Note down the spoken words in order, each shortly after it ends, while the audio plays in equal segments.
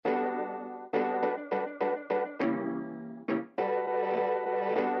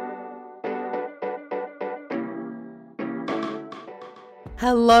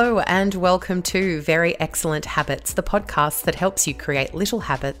Hello and welcome to Very Excellent Habits, the podcast that helps you create little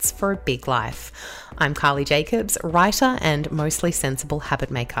habits for a big life. I'm Carly Jacobs, writer and mostly sensible habit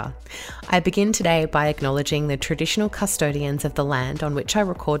maker. I begin today by acknowledging the traditional custodians of the land on which I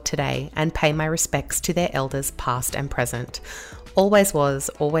record today and pay my respects to their elders past and present. Always was,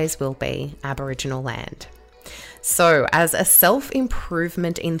 always will be Aboriginal land. So, as a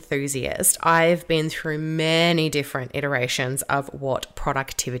self-improvement enthusiast, I've been through many different iterations of what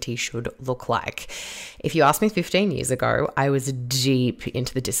productivity should look like. If you asked me 15 years ago, I was deep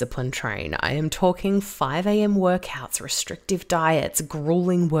into the discipline train. I am talking 5 a.m. workouts, restrictive diets,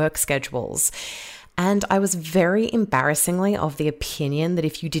 grueling work schedules. And I was very embarrassingly of the opinion that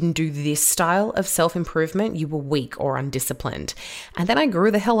if you didn't do this style of self-improvement, you were weak or undisciplined. And then I grew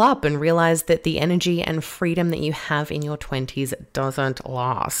the hell up and realized that the energy and freedom that you have in your 20s doesn't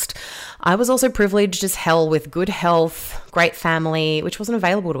last. I was also privileged as hell with good health, great family, which wasn't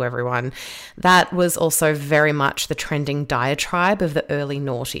available to everyone. That was also very much the trending diatribe of the early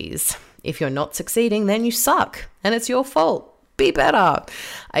noughties. If you're not succeeding, then you suck, and it's your fault. Be better.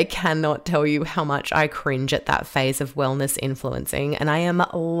 I cannot tell you how much I cringe at that phase of wellness influencing, and I am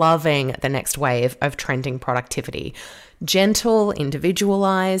loving the next wave of trending productivity. Gentle,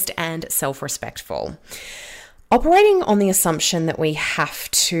 individualized, and self-respectful. Operating on the assumption that we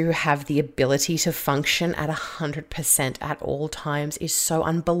have to have the ability to function at 100% at all times is so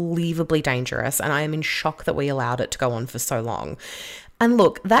unbelievably dangerous, and I am in shock that we allowed it to go on for so long. And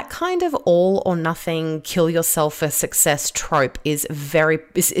look, that kind of all or nothing, kill yourself for success trope it's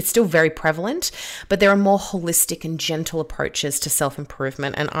still very prevalent, but there are more holistic and gentle approaches to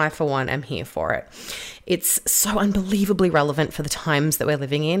self-improvement, and I, for one, am here for it. It's so unbelievably relevant for the times that we're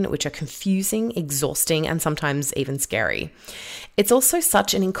living in, which are confusing, exhausting, and sometimes even scary. It's also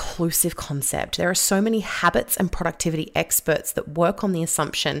such an inclusive concept. There are so many habits and productivity experts that work on the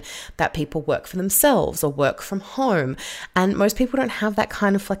assumption that people work for themselves or work from home, and most people don't have that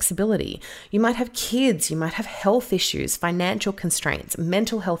kind of flexibility. You might have kids, you might have health issues, financial constraints,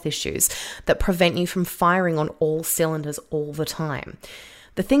 mental health issues that prevent you from firing on all cylinders all the time.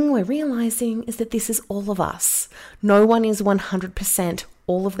 The thing we're realizing is that this is all of us. No one is 100%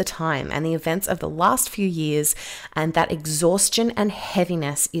 all of the time, and the events of the last few years and that exhaustion and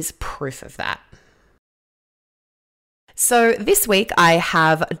heaviness is proof of that. So this week I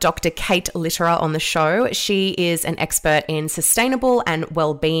have Dr. Kate Litterer on the show. She is an expert in sustainable and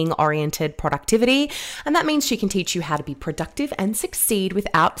well-being oriented productivity, and that means she can teach you how to be productive and succeed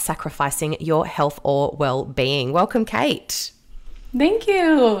without sacrificing your health or well-being. Welcome, Kate. Thank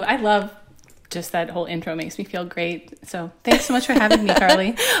you. I love just that whole intro, makes me feel great. So thanks so much for having me,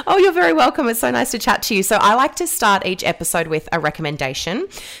 Carly. Oh, you're very welcome. It's so nice to chat to you. So I like to start each episode with a recommendation.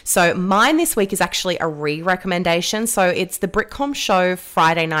 So mine this week is actually a re-recommendation. So it's the Britcom show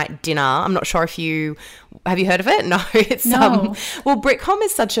Friday Night Dinner. I'm not sure if have you heard of it? No, it's no. Well, Britcom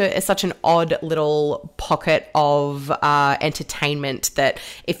is such an odd little pocket of entertainment that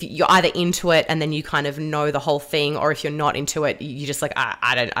if you're either into it and then you kind of know the whole thing, or if you're not into it, you just like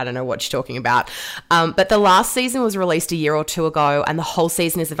I don't know what you're talking about. But the last season was released a year or two ago, and the whole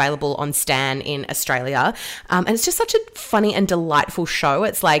season is available on Stan in Australia. And it's just such a funny and delightful show.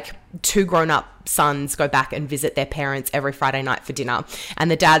 It's like two grown-up sons go back and visit their parents every Friday night for dinner,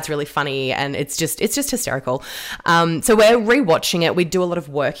 and the dad's really funny, and it's just hysterical. So we're rewatching it. We do a lot of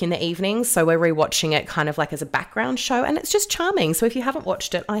work in the evenings, so we're rewatching it kind of like as a background show, and it's just charming. So if you haven't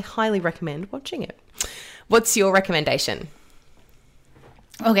watched it, I highly recommend watching it. What's your recommendation?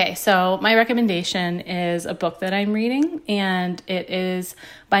 Okay, so my recommendation is a book that I'm reading, and it is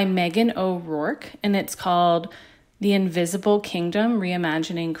by Megan O'Rourke, and it's called The Invisible Kingdom,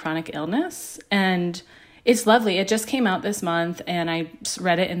 Reimagining Chronic Illness. And it's lovely. It just came out this month, and I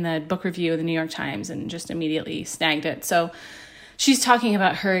read it in the book review of the New York Times and just immediately snagged it. So she's talking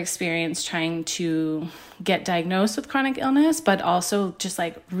about her experience trying to get diagnosed with chronic illness, but also just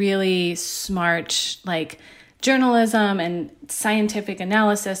like really smart, like journalism and scientific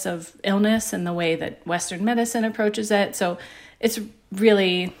analysis of illness and the way that Western medicine approaches it. So it's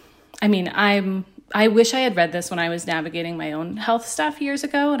really, I wish I had read this when I was navigating my own health stuff years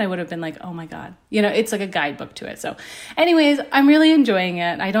ago, and I would have been like, oh my God, it's like a guidebook to it. So anyways, I'm really enjoying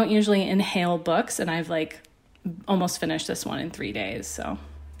it. I don't usually inhale books, and I've like almost finished this one in 3 days. So.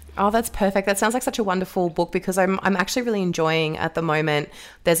 Oh, that's perfect. That sounds like such a wonderful book, because I'm actually really enjoying at the moment.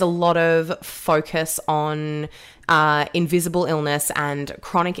 There's a lot of focus on invisible illness and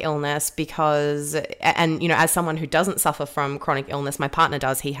chronic illness because, and as someone who doesn't suffer from chronic illness, my partner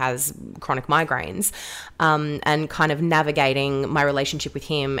does, he has chronic migraines, and kind of navigating my relationship with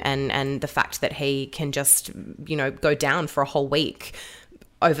him and the fact that he can just, go down for a whole week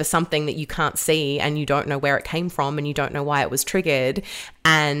over something that you can't see and you don't know where it came from and you don't know why it was triggered,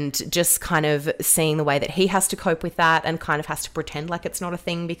 and just kind of seeing the way that he has to cope with that and kind of has to pretend like it's not a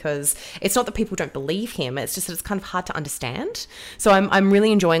thing, because it's not that people don't believe him, it's just that it's kind of hard to understand. So I'm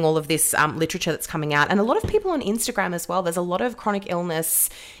really enjoying all of this literature that's coming out, and a lot of people on Instagram as well. There's a lot of chronic illness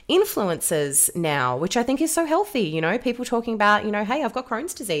influencers now, which I think is so healthy. You know, people talking about, you know, hey, I've got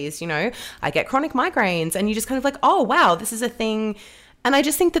Crohn's disease, you know, I get chronic migraines, and you just kind of like, oh wow, this is a thing. And I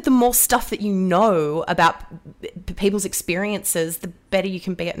just think that the more stuff that you know about people's experiences, the better you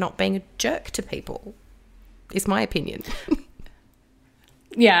can be at not being a jerk to people, is my opinion.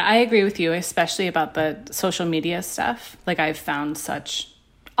 Yeah, I agree with you, especially about the social media stuff. Like, I've found such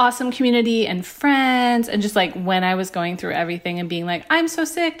awesome community and friends, and just like when I was going through everything and being like, I'm so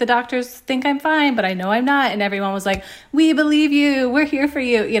sick, the doctors think I'm fine, but I know I'm not, and everyone was like, we believe you, we're here for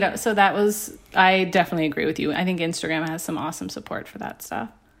you, you know. So that was, I definitely agree with you. I think Instagram has some awesome support for that stuff.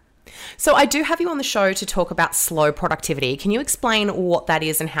 So I do have you on the show to talk about slow productivity. Can you explain what that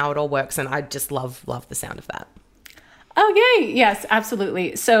is and how it all works? And I just love the sound of that. Oh, yay. Yes,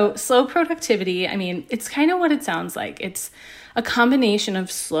 absolutely. So slow productivity, I mean, it's kind of what it sounds like. It's a combination of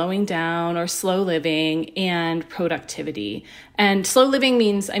slowing down or slow living and productivity. And slow living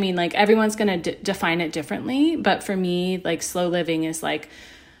means, I mean, like, everyone's going to define it differently. But for me, like, slow living is like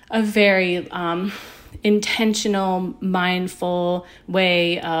a very intentional, mindful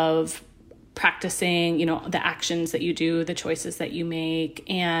way of practicing, you know, the actions that you do, the choices that you make.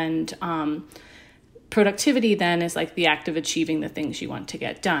 And productivity then is like the act of achieving the things you want to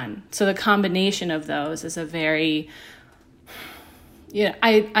get done. So the combination of those is a very,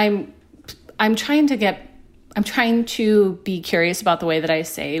 I'm trying to be curious about the way that I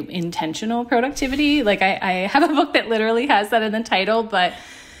say intentional productivity. Like, I have a book that literally has that in the title, but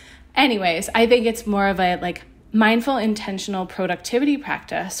anyways, I think it's more of a like mindful, intentional productivity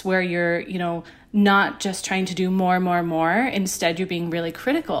practice where you're, you know, not just trying to do more. Instead, you're being really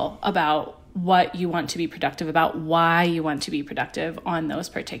critical about what you want to be productive about, why you want to be productive on those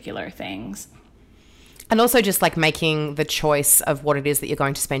particular things. And also just like making the choice of what it is that you're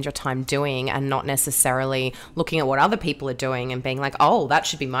going to spend your time doing, and not necessarily looking at what other people are doing and being like, oh, that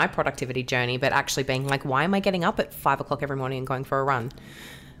should be my productivity journey, but actually being like, why am I getting up at 5 o'clock every morning and going for a run?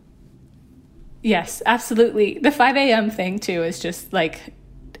 Yes, absolutely. The 5 a.m. thing too is just like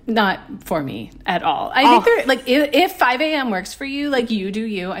not for me at all. I think they're like, if 5 a.m. works for you, like, you do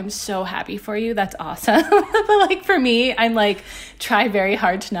you. I'm so happy for you. That's awesome. But like for me, I'm like, try very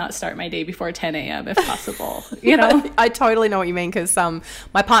hard to not start my day before 10 a.m. if possible. You know, I totally know what you mean, because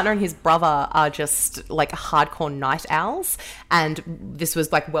my partner and his brother are just like hardcore night owls, and this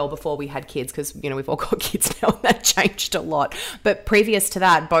was like well before we had kids, because, you know, we've all got kids now and that changed a lot. But previous to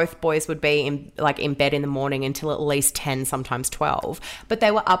that, both boys would be in bed in the morning until at least 10, sometimes 12. But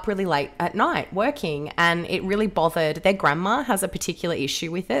they were up really late at night working, and it really bothered their grandma. Has a particular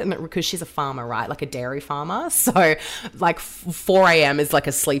issue with it because she's a farmer, right? Like a dairy farmer. So like 4 a.m. is like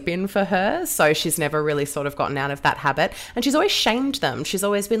a sleep in for her. So she's never really sort of gotten out of that habit. And she's always shamed them. She's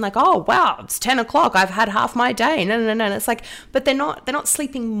always been like, oh, wow, it's 10 o'clock. I've had half my day. No. And it's like, but they're not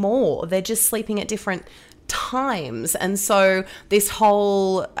sleeping more. They're just sleeping at different times. And so this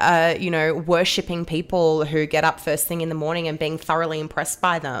whole worshipping people who get up first thing in the morning and being thoroughly impressed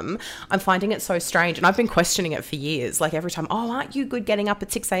by them, I'm finding it so strange, and I've been questioning it for years. Like, every time, oh, aren't you good getting up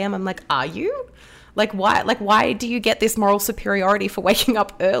at 6 a.m.? I'm like, are you? Why do you get this moral superiority for waking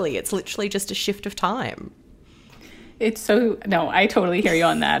up early? It's literally just a shift of time. No, I totally hear you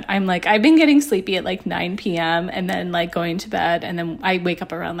on that. I'm like, I've been getting sleepy at like 9 p.m. and then like going to bed, and then I wake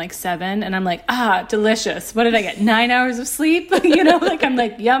up around like 7 and I'm like, delicious. What did I get? 9 hours of sleep? You know, like, I'm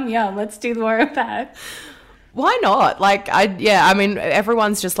like, yum, let's do more of that. Why not? I mean,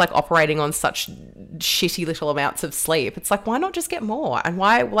 everyone's just like operating on such shitty little amounts of sleep. It's like, why not just get more? And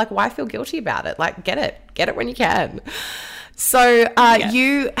why feel guilty about it? Like, get it when you can. So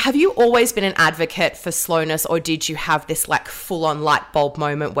yes. Have you always been an advocate for slowness, or did you have this like full-on light bulb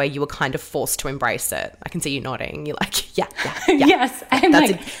moment where you were kind of forced to embrace it? I can see you nodding. You're like, yeah. Yes.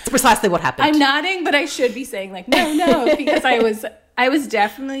 It's precisely what happened. I'm nodding, but I should be saying like, no, because I was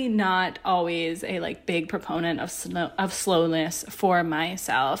definitely not always a like big proponent of slowness for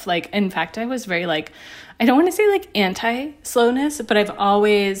myself. Like, in fact, I was very like, I don't want to say like anti-slowness, but I've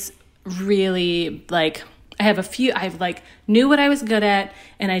always really like, I've like knew what I was good at,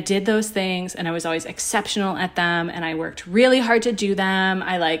 and I did those things, and I was always exceptional at them, and I worked really hard to do them.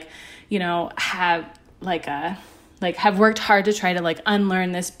 I like, you know, have worked hard to try to like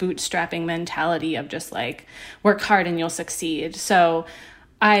unlearn this bootstrapping mentality of just like work hard and you'll succeed. So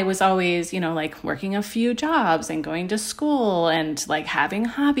I was always, like working a few jobs and going to school and like having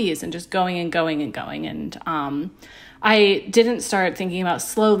hobbies and just going and going and going. And I didn't start thinking about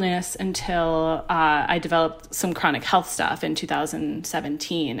slowness until I developed some chronic health stuff in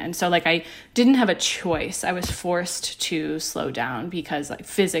 2017. And so like I didn't have a choice. I was forced to slow down because like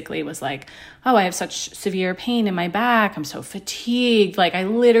physically it was like, oh, I have such severe pain in my back. I'm so fatigued. Like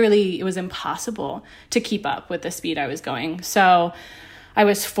it was impossible to keep up with the speed I was going. So I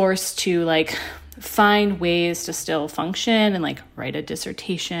was forced to like find ways to still function and like write a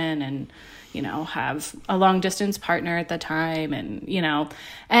dissertation and have a long distance partner at the time. And,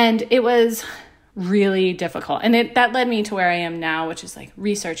 and it was really difficult. And that led me to where I am now, which is like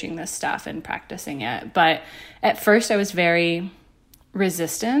researching this stuff and practicing it. But at first I was very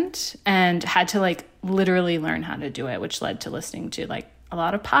resistant and had to like literally learn how to do it, which led to listening to like a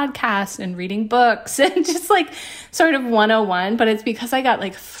lot of podcasts and reading books and just like sort of 101. But it's because I got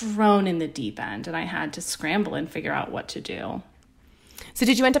like thrown in the deep end and I had to scramble and figure out what to do. So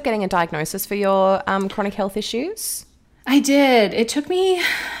did you end up getting a diagnosis for your chronic health issues? I did. It took me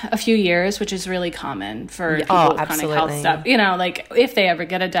a few years, which is really common for people with chronic health stuff, like if they ever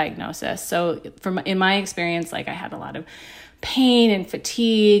get a diagnosis. So in my experience, like I had a lot of pain and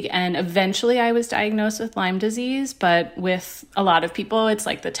fatigue, and eventually I was diagnosed with Lyme disease. But with a lot of people, it's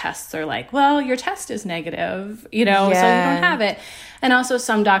like the tests are like, well, your test is negative, so you don't have it. And also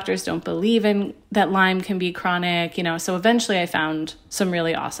some doctors don't believe in that Lyme can be chronic, so eventually I found some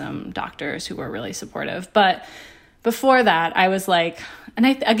really awesome doctors who were really supportive. But before that, I was like, and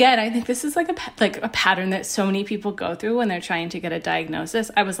I think this is like a pattern that so many people go through when they're trying to get a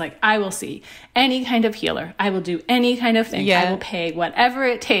diagnosis. I was like, I will see any kind of healer. I will do any kind of thing. I will pay whatever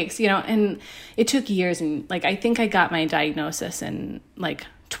it takes, and it took years. And like, I think I got my diagnosis in like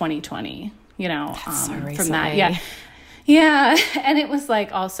 2020, from that. Yeah. Yeah. And it was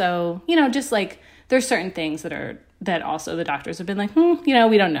like, also, just like, there's certain things that also the doctors have been like,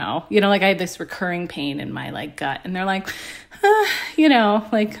 we don't know, like I had this recurring pain in my like gut, and they're like,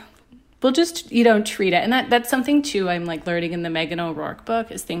 like we'll just, treat it. And that's something too, I'm like learning in the Megan O'Rourke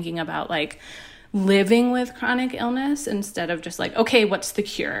book, is thinking about like living with chronic illness instead of just like, okay, what's the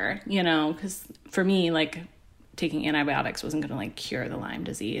cure? Because for me, like taking antibiotics wasn't going to like cure the Lyme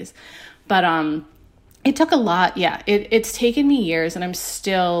disease. But, it took a lot. Yeah. It's taken me years, and I'm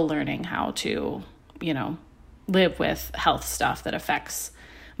still learning how to, live with health stuff that affects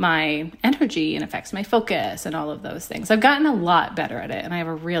my energy and affects my focus and all of those things. I've gotten a lot better at it, and I have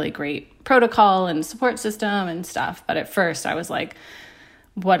a really great protocol and support system and stuff. But at first I was like,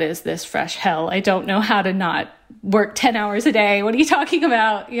 what is this fresh hell? I don't know how to not work 10 hours a day. What are you talking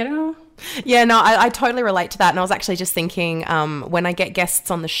about? Yeah, no, I totally relate to that. And I was actually just thinking, when I get guests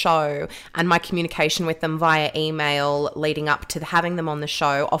on the show, and my communication with them via email leading up to having them on the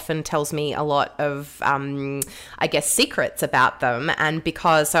show often tells me a lot of, I guess, secrets about them. And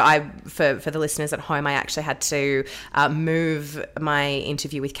because, for the listeners at home, I actually had to move my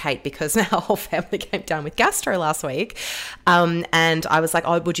interview with Kate because our whole family came down with gastro last week. And I was like,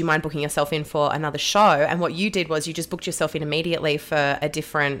 oh, would you mind booking yourself in for another show? And what you did was you just booked yourself in immediately for a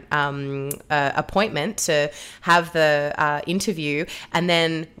different appointment to have the interview. And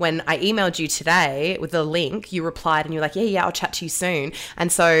then when I emailed you today with the link, you replied and you're like, yeah, I'll chat to you soon.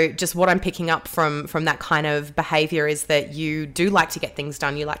 And so just what I'm picking up from that kind of behavior is that you do like to get things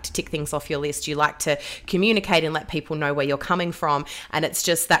done. You like to tick things off your list. You like to communicate and let people know where you're coming from. And it's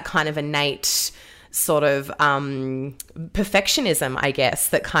just that kind of innate sort of perfectionism, I guess,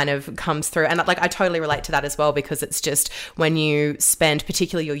 that kind of comes through. And like I totally relate to that as well, because it's just when you spend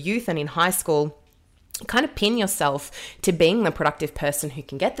particularly your youth and in high school, kind of pin yourself to being the productive person who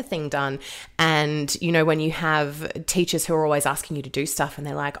can get the thing done. And, when you have teachers who are always asking you to do stuff and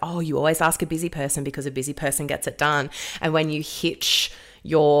they're like, oh, you always ask a busy person because a busy person gets it done. And when you hitch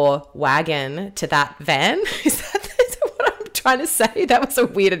your wagon to that van, trying to say that was a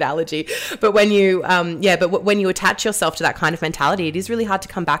weird analogy, but when you when you attach yourself to that kind of mentality, it is really hard to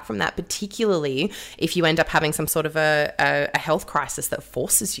come back from that, particularly if you end up having some sort of a health crisis that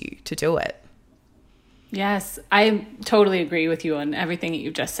forces you to do it. Yes, I totally agree with you on everything that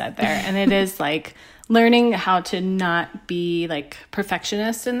you've just said there. And it is like learning how to not be like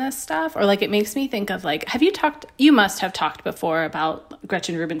perfectionist in this stuff. Or like it makes me think of like, you must have talked before about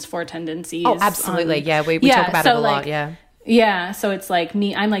Gretchen Rubin's 4 tendencies. Oh, absolutely. We talk about it a lot. Yeah. Yeah, so it's like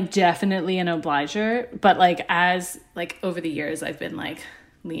me, I'm like definitely an obliger, but like as like over the years I've been like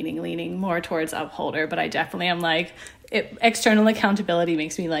leaning more towards upholder, but I definitely am like external accountability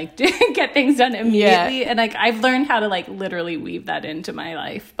makes me like get things done immediately. And like I've learned how to like literally weave that into my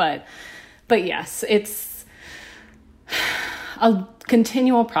life, but yes, it's a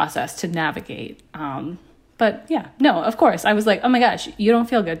continual process to navigate. But yeah, no, of course. I was like, oh my gosh, you don't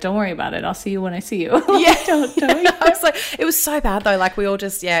feel good. Don't worry about it. I'll see you when I see you. Yeah. don't I was like, it was so bad though. Like we all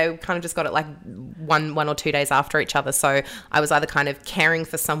just, kind of just got it like one or 2 days after each other. So I was either kind of caring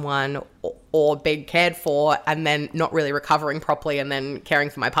for someone or being cared for and then not really recovering properly and then caring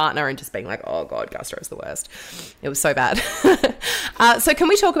for my partner and just being like, oh God, gastro is the worst. It was so bad. So can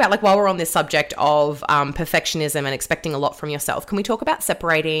we talk about, like, while we're on this subject of perfectionism and expecting a lot from yourself, can we talk about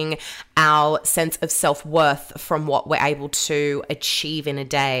separating our sense of self-worth from what we're able to achieve in a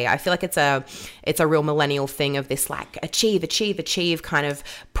day? I feel like it's a real millennial thing of this like achieve kind of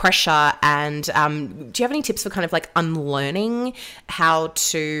pressure. And do you have any tips for kind of like unlearning how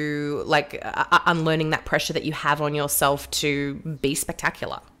to like unlearning that pressure that you have on yourself to be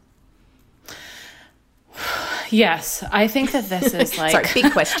spectacular? Yes, I think that this is like sorry,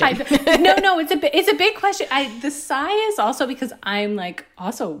 big question. No, it's a big question. The sigh is also because I'm like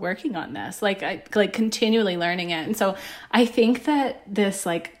also working on this, like continually learning it, and so I think that this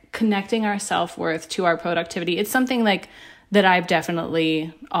like connecting our self-worth to our productivity, it's something like that I've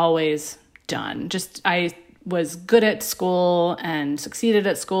definitely always done. Just I was good at school and succeeded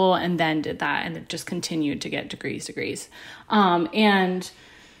at school, and then did that, and it just continued to get degrees, and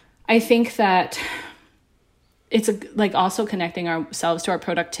I think that it's like also connecting ourselves to our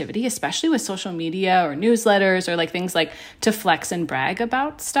productivity, especially with social media or newsletters or like things like to flex and brag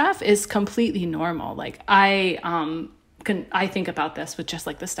about stuff is completely normal. Like I think about this with just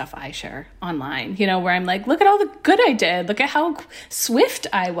like the stuff I share online, where I'm like, look at all the good I did. Look at how swift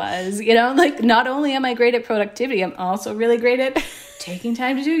I was, like not only am I great at productivity, I'm also really great at taking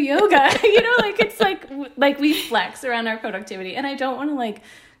time to do yoga, like it's like we flex around our productivity. And I don't want to like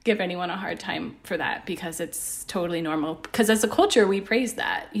give anyone a hard time for that because it's totally normal. Because as a culture, we praise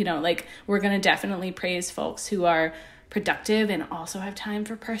that, like we're going to definitely praise folks who are productive and also have time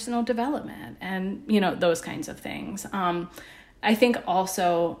for personal development and, those kinds of things. I think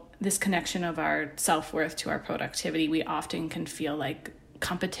also this connection of our self-worth to our productivity, we often can feel like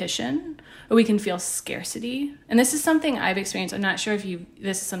competition or we can feel scarcity. And this is something I've experienced. I'm not sure if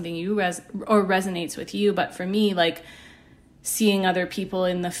this is something you resonates with you, but for me, like, seeing other people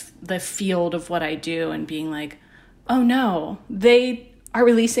in the field of what I do and being like, oh no, they are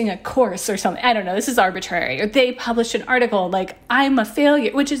releasing a course or something. I don't know, this is arbitrary. Or they published an article, like I'm a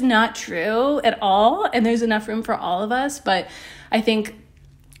failure, which is not true at all. And there's enough room for all of us. But I think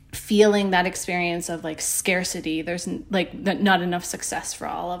feeling that experience of like scarcity, there's like not enough success for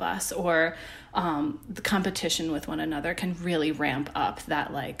all of us, or the competition with one another can really ramp up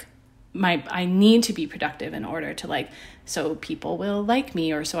that like, I need to be productive in order to like, so people will like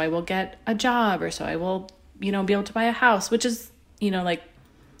me, or so I will get a job, or so I will, be able to buy a house, which is, like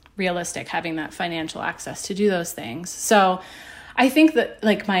realistic, having that financial access to do those things. So I think that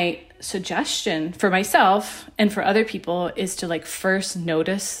like my suggestion for myself and for other people is to like first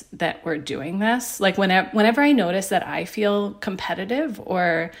notice that we're doing this. Like whenever I notice that I feel competitive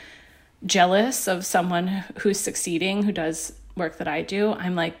or jealous of someone who's succeeding, who does work that I do,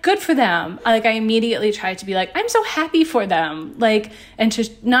 I'm like, good for them. I immediately try to be like, I'm so happy for them. Like, and to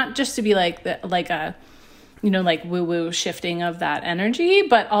not just to be like a woo-woo shifting of that energy,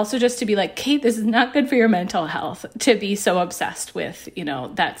 but also just to be like, Kate, this is not good for your mental health to be so obsessed with,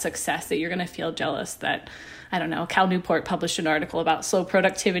 that success that you're going to feel jealous that, I don't know, Cal Newport published an article about slow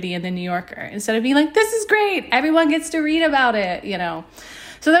productivity in the New Yorker, instead of being like, this is great, everyone gets to read about it,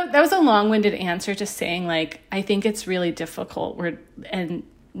 So that was a long-winded answer to saying, like, I think it's really difficult.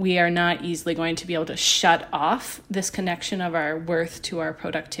 We are not easily going to be able to shut off this connection of our worth to our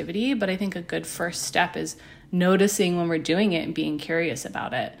productivity. But I think a good first step is noticing when we're doing it and being curious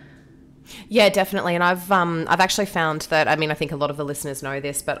about it. Yeah, definitely. And I've actually found that, I think a lot of the listeners know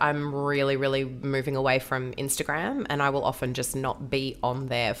this, but I'm really, really moving away from Instagram, and I will often just not be on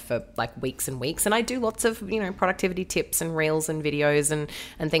there for like weeks and weeks. And I do lots of, productivity tips and reels and videos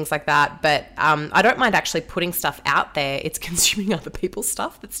and things like that. But I don't mind actually putting stuff out there. It's consuming other people's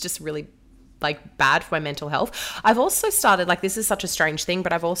stuff that's just really like bad for my mental health. I've also started, like, this is such a strange thing,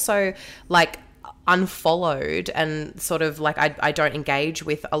 but I've also like unfollowed and sort of like I don't engage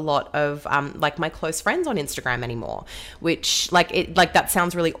with a lot of like my close friends on Instagram anymore, which like that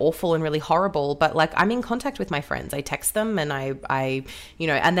sounds really awful and really horrible, but like I'm in contact with my friends. I text them and I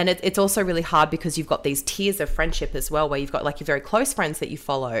and then it's also really hard because you've got these tiers of friendship as well, where you've got like your very close friends that you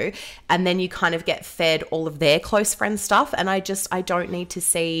follow, and then you kind of get fed all of their close friends stuff, and I don't need to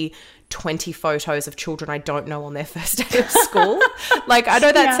see 20 photos of children I don't know on their first day of school. Like, I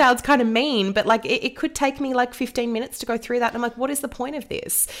know that sounds kind of mean, but like it could take me like 15 minutes to go through that. And I'm like, what is the point of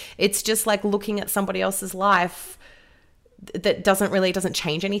this? It's just like looking at somebody else's life that doesn't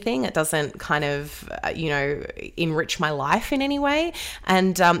change anything. It doesn't kind of, enrich my life in any way.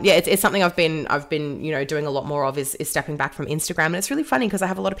 And it's something I've been, doing a lot more of is stepping back from Instagram. And it's really funny because I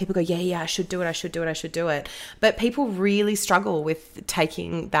have a lot of people go, yeah, I should do it. But people really struggle with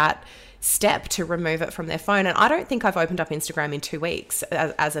taking that step to remove it from their phone. And I don't think I've opened up Instagram in 2 weeks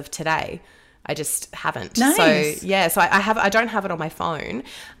as of today. I just haven't. Nice. So I don't have it on my phone.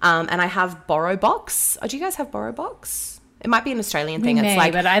 And I have Borrow Box. Oh, do you guys have Borrow Box? It might be an Australian thing. It's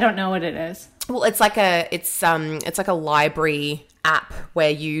like, but I don't know what it is. Well, it's like a library app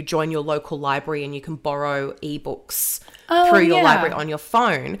where you join your local library and you can borrow ebooks through your library on your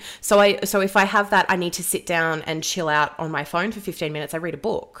phone. So if I have that, I need to sit down and chill out on my phone for 15 minutes. I read a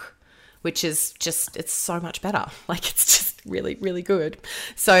book, which is just, it's so much better. Like, it's just really, really good.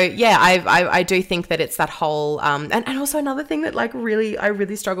 So yeah, I do think that it's that whole, and also another thing that I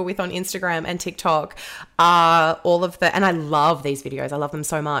really struggle with on Instagram and TikTok are all of and I love these videos. I love them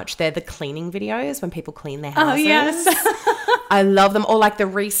so much. They're the cleaning videos when people clean their houses. Oh, yes. I love them. Or like the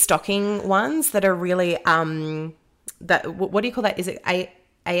restocking ones that are really, what do you call that? Is it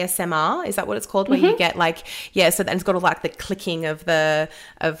ASMR, is that what it's called? Where you get so then it's got all like the clicking of the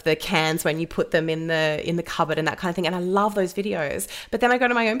cans when you put them in the cupboard and that kind of thing. And I love those videos. But then I go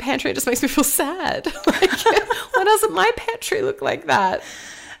to my own pantry, it just makes me feel sad. Why doesn't my pantry look like that?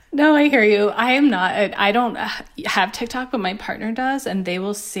 No, I hear you. I don't have TikTok, but my partner does, and they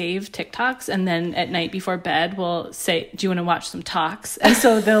will save TikToks, and then at night before bed will say, do you want to watch some talks? And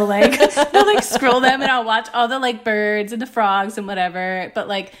so they'll scroll them, and I'll watch all the birds and the frogs and whatever.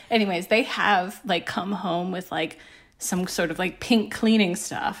 But anyways, they have come home with some sort of pink cleaning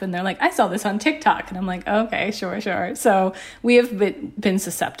stuff, and they're like, I saw this on TikTok, and I'm like, okay, sure. So we have been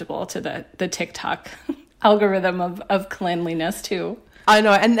susceptible to the TikTok algorithm of cleanliness too. I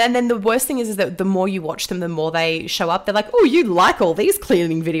know. And then the worst thing is that the more you watch them, the more they show up. They're like, oh, you like all these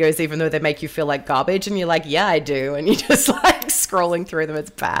cleaning videos, even though they make you feel like garbage. And you're like, yeah, I do. And you're just scrolling through them.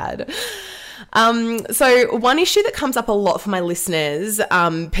 It's bad. So one issue that comes up a lot for my listeners,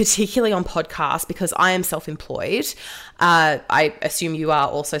 particularly on podcasts, because I am self-employed. I assume you are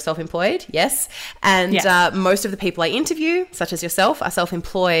also self-employed. Yes. And yes. Most of the people I interview, such as yourself, are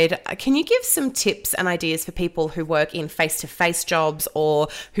self-employed. Can you give some tips and ideas for people who work in face-to-face jobs or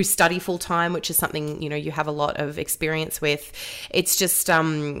who study full-time, which is something, you have a lot of experience with? It's just,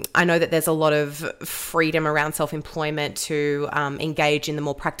 I know that there's a lot of freedom around self-employment to engage in the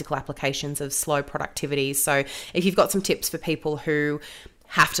more practical applications of slow productivity. So if you've got some tips for people who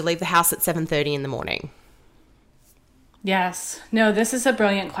have to leave the house at 7:30 in the morning. Yes. No, this is a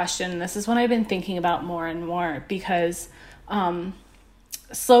brilliant question. This is one I've been thinking about more and more because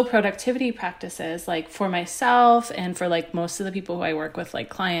slow productivity practices, for myself and for most of the people who I work with,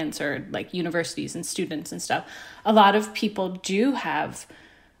 clients or universities and students and stuff, a lot of people do have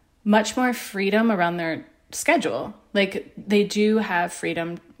much more freedom around their schedule. They do have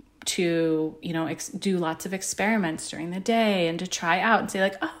freedom to, do lots of experiments during the day and to try out and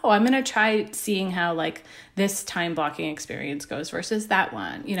say oh, I'm going to try seeing how this time blocking experience goes versus that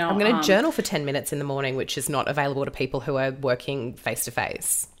one, I'm going to journal for 10 minutes in the morning, which is not available to people who are working face to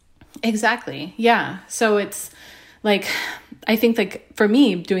face. Exactly. Yeah. So it's I think for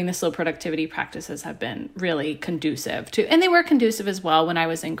me, doing the slow productivity practices have been really conducive to, and they were conducive as well when I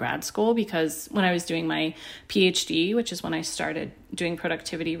was in grad school, because when I was doing my PhD, which is when I started doing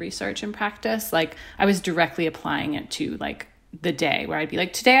productivity research and practice, I was directly applying it to the day where I'd be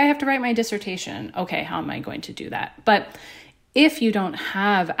today I have to write my dissertation. Okay, how am I going to do that? But if you don't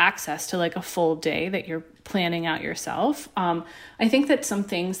have access to a full day that you're planning out yourself, I think that some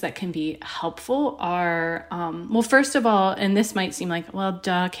things that can be helpful are, well, first of all, and this might seem well,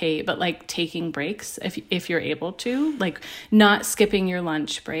 duh, Kate, but taking breaks if you're able to, not skipping your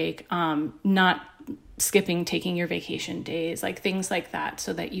lunch break, not skipping taking your vacation days, things like that,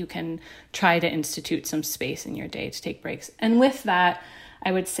 so that you can try to institute some space in your day to take breaks. And with that,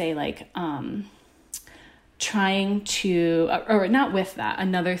 I would say trying to, or not with that,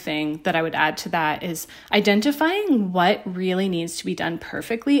 another thing that I would add to that is identifying what really needs to be done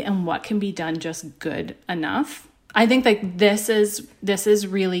perfectly and what can be done just good enough. I think this is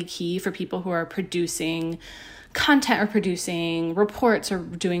really key for people who are producing content or producing reports or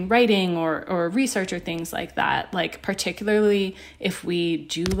doing writing or research or things like that. Particularly if we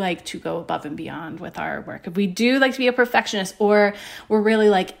do like to go above and beyond with our work, if we do like to be a perfectionist, or we're really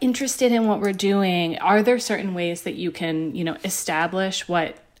interested in what we're doing, are there certain ways that you can, establish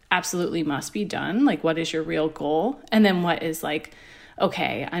what absolutely must be done? What is your real goal? And then what is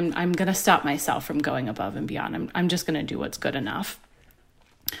okay, I'm going to stop myself from going above and beyond. I'm just going to do what's good enough.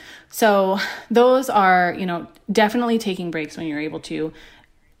 So those are, definitely taking breaks when you're able to,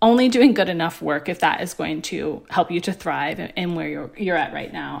 only doing good enough work if that is going to help you to thrive in where you're at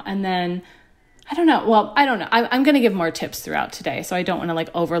right now. And then I don't know. Well, I don't know. I'm going to give more tips throughout today, so I don't want to like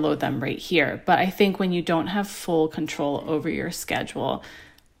overload them right here. But I think when you don't have full control over your schedule,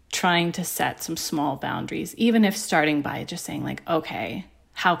 trying to set some small boundaries, even if starting by just saying like, okay,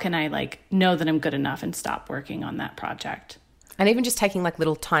 how can I like know that I'm good enough and stop working on that project? And even just taking like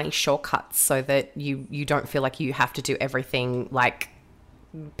little tiny shortcuts so that you don't feel like you have to do everything like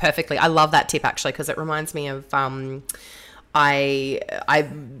perfectly. I love that tip actually, because it reminds me of I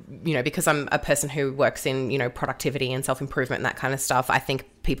because I'm a person who works in, productivity and self-improvement and that kind of stuff, I think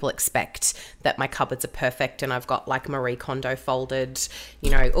people expect that my cupboards are perfect and I've got like Marie Kondo folded,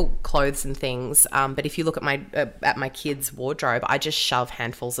 clothes and things. But if you look at my kids' wardrobe, I just shove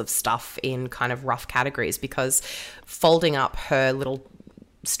handfuls of stuff in kind of rough categories, because folding up her little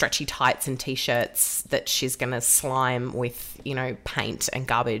stretchy tights and t-shirts that she's going to slime with, paint and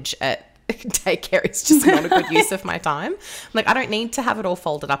garbage at daycare is just not a good use of my time. Like, I don't need to have it all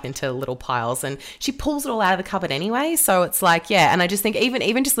folded up into little piles, and she pulls it all out of the cupboard anyway. So it's like, yeah. And I just think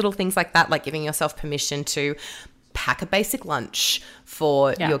even just little things like that, like giving yourself permission to pack a basic lunch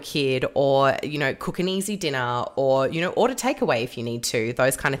for your kid, or, cook an easy dinner, or, order takeaway if you need to,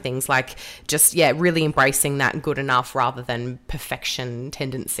 those kind of things, like just, really embracing that good enough rather than perfection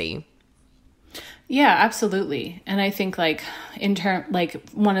tendency. Yeah, absolutely. And I think like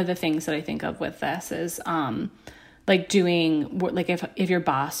one of the things that I think of with this is like doing, like if your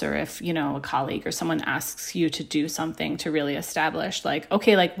boss or if, a colleague or someone asks you to do something, to really establish like,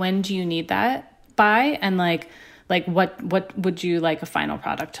 okay, like when do you need that by? And like what would you like a final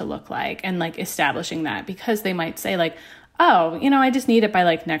product to look like? And like establishing that, because they might say like, oh, I just need it by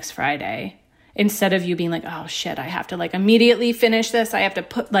like next Friday. Instead of you being like, oh shit, I have to like immediately finish this. I have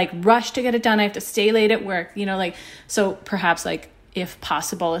to rush to get it done. I have to stay late at work, so perhaps like, if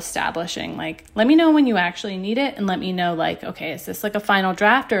possible, establishing like, let me know when you actually need it, and let me know like, okay, is this like a final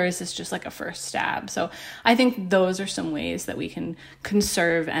draft or is this just like a first stab? So I think those are some ways that we can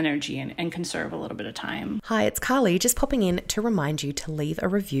conserve energy and conserve a little bit of time. Hi, it's Carly, just popping in to remind you to leave a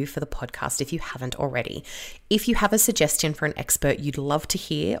review for the podcast if you haven't already. If you have a suggestion for an expert you'd love to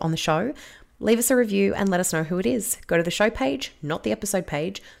hear on the show, leave us a review and let us know who it is. Go to the show page, not the episode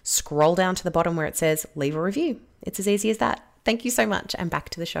page, scroll down to the bottom where it says leave a review. It's as easy as that. Thank you so much, and back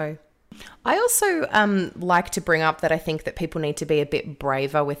to the show. I also like to bring up that I think that people need to be a bit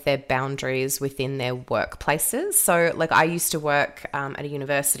braver with their boundaries within their workplaces. So like, I used to work at a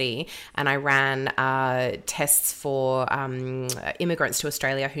university, and I ran tests for immigrants to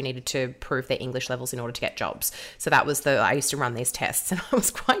Australia who needed to prove their English levels in order to get jobs. So that was I used to run these tests, and I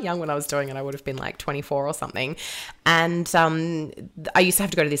was quite young when I was doing it. I would have been like 24 or something. And I used to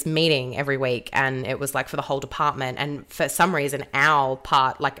have to go to this meeting every week, and it was like for the whole department. And for some reason, our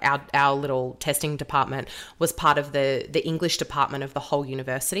part, like our little testing department, was part of the English department of the whole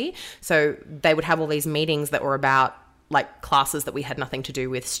university. So they would have all these meetings that were about like classes that we had nothing to do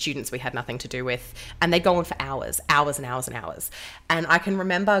with, students we had nothing to do with, and they'd go on for hours and hours and hours. And I can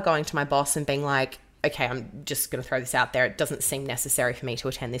remember going to my boss and being like, okay, I'm just going to throw this out there. It doesn't seem necessary for me to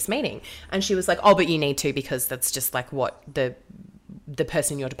attend this meeting. And she was like, oh, but you need to, because that's just like what the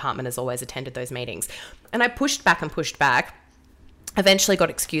person in your department has always attended those meetings. And I pushed back, eventually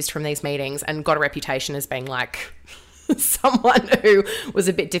got excused from these meetings, and got a reputation as being like someone who was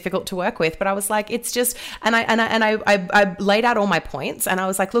a bit difficult to work with. But I was like, it's just, and I laid out all my points, and I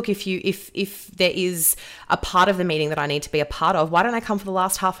was like, look, if there is a part of the meeting that I need to be a part of, why don't I come for the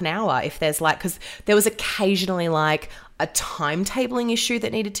last half an hour? If there's like, because there was occasionally like a timetabling issue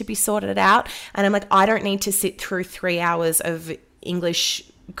that needed to be sorted out, and I'm like, I don't need to sit through 3 hours of English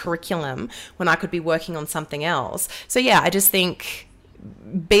curriculum when I could be working on something else. So yeah, I just think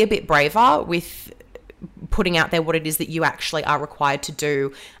be a bit braver with putting out there what it is that you actually are required to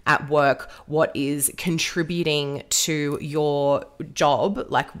do at work, what is contributing to your job,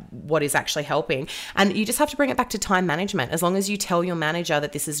 like what is actually helping. And you just have to bring it back to time management. As long as you tell your manager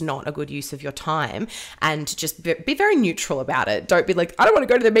that this is not a good use of your time, and just be very neutral about it. Don't be like, I don't want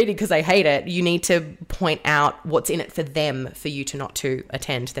to go to the meeting because I hate it. You need to point out what's in it for them, for you to not to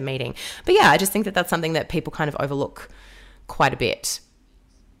attend the meeting. But yeah, I just think that that's something that people kind of overlook quite a bit.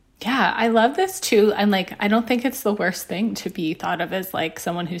 Yeah, I love this too. I'm like, I don't think it's the worst thing to be thought of as like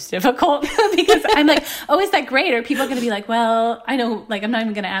someone who's difficult because I'm like, oh, is that great? Or people are going to be like, well, I know, like, I'm not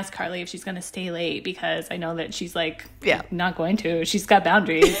even going to ask Carly if she's going to stay late because I know that she's like, not going to. She's got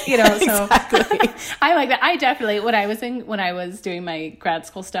boundaries, So Exactly. I like that. I definitely, when I was doing my grad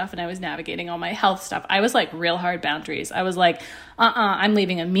school stuff and I was navigating all my health stuff, I was like real hard boundaries. I was like, I'm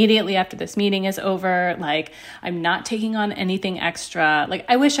leaving immediately after this meeting is over. Like, I'm not taking on anything extra. Like,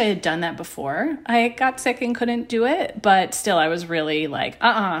 I wish I had done that before I got sick and couldn't do it. But still, I was really like,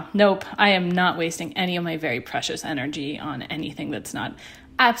 nope, I am not wasting any of my very precious energy on anything that's not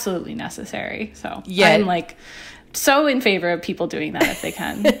absolutely necessary. So yeah. I'm like so in favor of people doing that if they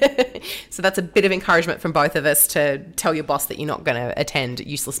can. So that's a bit of encouragement from both of us to tell your boss that you're not going to attend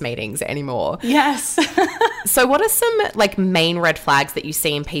useless meetings anymore. Yes. So what are some like main red flags that you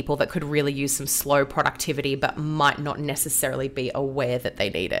see in people that could really use some slow productivity but might not necessarily be aware that they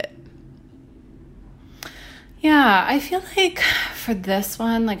need it? Yeah, I feel like for this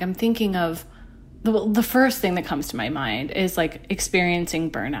one, like I'm thinking of the first thing that comes to my mind is like experiencing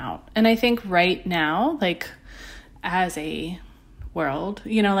burnout. And I think right now, like as a world,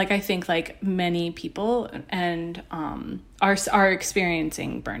 you know, like I think like many people and are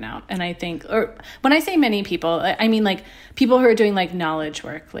experiencing burnout. And I think, or when I say many people, I mean like people who are doing like knowledge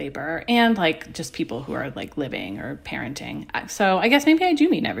work, labor, and like just people who are like living or parenting. So I guess maybe I do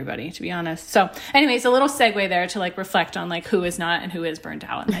mean everybody, to be honest. So anyways, a little segue there to like reflect on like who is not and who is burnt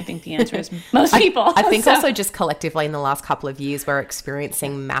out. And I think the answer is most people. I think also just collectively in the last couple of years, we're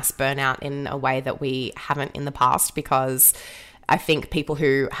experiencing mass burnout in a way that we haven't in the past, because I think people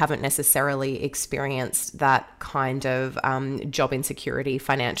who haven't necessarily experienced that kind of job insecurity,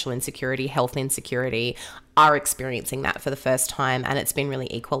 financial insecurity, health insecurity are experiencing that for the first time, and it's been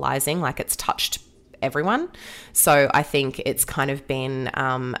really equalizing, like it's touched everyone. So I think it's kind of been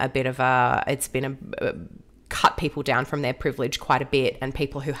cut people down from their privilege quite a bit, and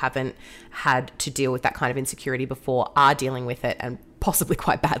people who haven't had to deal with that kind of insecurity before are dealing with it, and possibly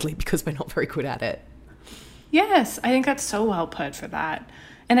quite badly because we're not very good at it. Yes, I think that's so well put for that.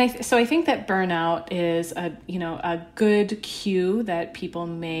 And so I think that burnout is a good cue that people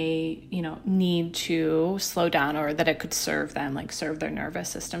may, need to slow down, or that it could serve them, like serve their nervous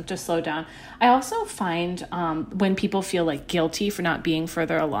system to slow down. I also find when people feel like guilty for not being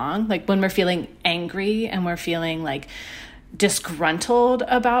further along, like when we're feeling angry and we're feeling like disgruntled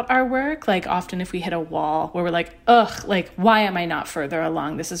about our work, like often if we hit a wall where we're like, ugh, like why am I not further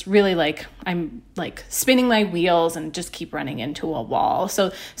along? This is really like I'm like spinning my wheels and just keep running into a wall.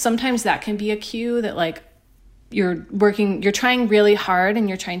 So sometimes that can be a cue that like you're trying really hard and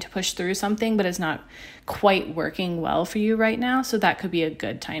you're trying to push through something, but it's not quite working well for you right now. So that could be a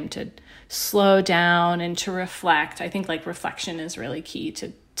good time to slow down and to reflect. I think like reflection is really key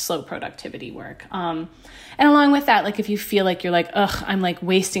to slow productivity work. And along with that, like if you feel like you're like, ugh, I'm like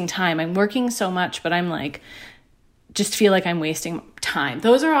wasting time. I'm working so much, but I'm like, just feel like I'm wasting time.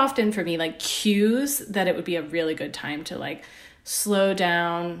 Those are often for me like cues that it would be a really good time to like slow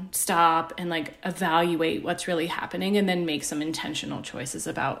down, stop, and like evaluate what's really happening, and then make some intentional choices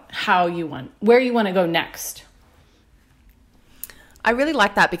about where you want to go next. I really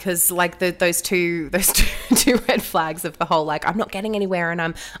like that, because like those two red flags of the whole, like I'm not getting anywhere and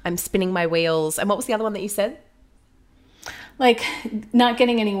I'm spinning my wheels. And what was the other one that you said? Like not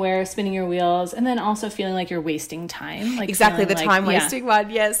getting anywhere, spinning your wheels, and then also feeling like you're wasting time. Like exactly, the time wasting one.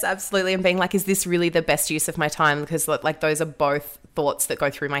 Yes, absolutely. And being like, is this really the best use of my time? Because like those are both thoughts that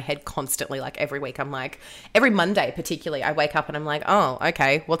go through my head constantly. Like every week I'm like, every Monday particularly, I wake up and I'm like, oh,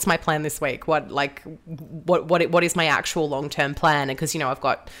 okay, what's my plan this week? What is my actual long-term plan? And because, I've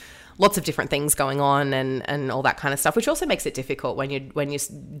got lots of different things going on and all that kind of stuff, which also makes it difficult when you're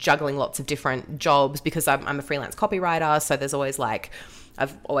juggling lots of different jobs, because I'm a freelance copywriter. So there's always like,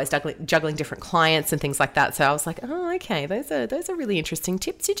 I've always juggling different clients and things like that. So I was like, oh, okay, those are really interesting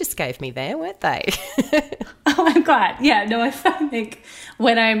tips you just gave me there, weren't they? Oh, I'm glad. Yeah, no, I find like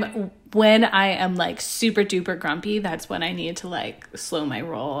when I am like super duper grumpy, that's when I need to like slow my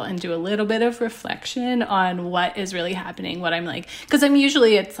roll and do a little bit of reflection on what is really happening, what I'm like, because I'm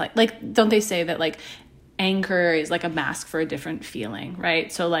usually, it's like, don't they say that like anger is like a mask for a different feeling,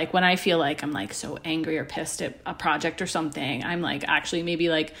 right? So like when I feel like I'm like so angry or pissed at a project or something, I'm like actually maybe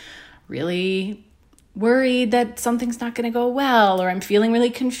like really worried that something's not going to go well, or I'm feeling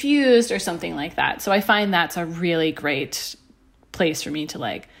really confused or something like that. So I find that's a really great place for me to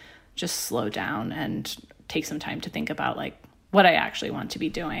like just slow down and take some time to think about like what I actually want to be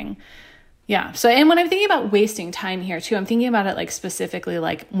doing. Yeah. So, and when I'm thinking about wasting time here too, I'm thinking about it like specifically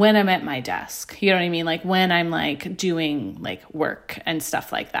like when I'm at my desk, you know what I mean? Like when I'm like doing like work and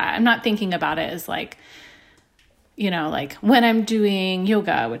stuff like that. I'm not thinking about it as like, like when I'm doing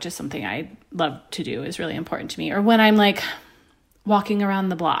yoga, which is something I love to do, is really important to me. Or when I'm like walking around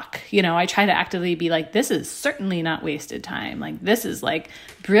the block, I try to actively be like, this is certainly not wasted time. Like this is like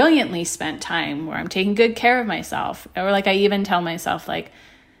brilliantly spent time where I'm taking good care of myself. Or like I even tell myself like,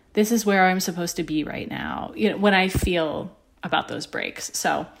 this is where I'm supposed to be right now. When I feel about those breaks.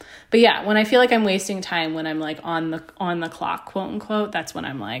 So, but yeah, when I feel like I'm wasting time, when I'm like on the clock, quote unquote, that's when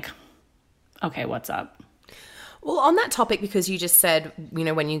I'm like, okay, what's up? Well, on that topic, because you just said,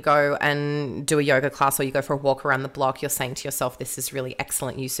 when you go and do a yoga class or you go for a walk around the block, you're saying to yourself, this is really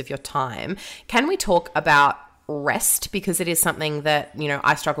excellent use of your time. Can we talk about rest? Because it is something that,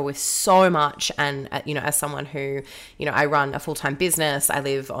 I struggle with so much. And, as someone who, I run a full-time business, I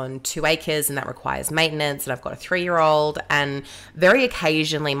live on 2 acres and that requires maintenance, and I've got a 3-year-old, and very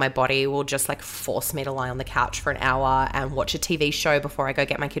occasionally my body will just like force me to lie on the couch for an hour and watch a TV show before I go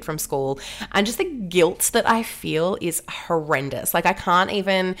get my kid from school. And just the guilt that I feel is horrendous. Like I can't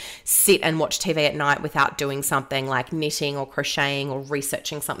even sit and watch TV at night without doing something like knitting or crocheting or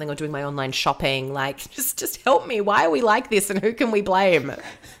researching something or doing my online shopping. Like just help me. Why are we like this, and who can we blame?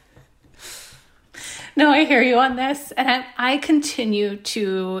 No, I hear you on this. And I continue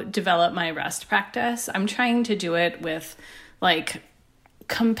to develop my rest practice. I'm trying to do it with like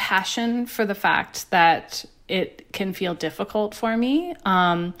compassion for the fact that it can feel difficult for me,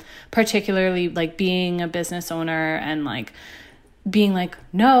 particularly like being a business owner and like being like,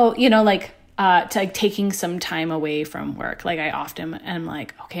 no, to like taking some time away from work. Like I often am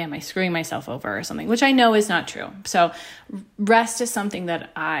like, okay, am I screwing myself over or something, which I know is not true. So rest is something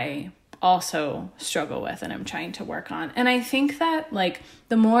that I also struggle with and I'm trying to work on. And I think that like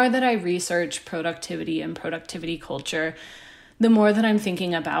the more that I research productivity and productivity culture, the more that I'm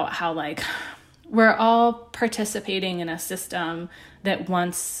thinking about how like we're all participating in a system that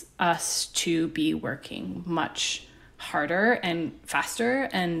wants us to be working much harder and faster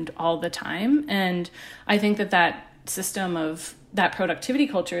and all the time. And I think that system of that productivity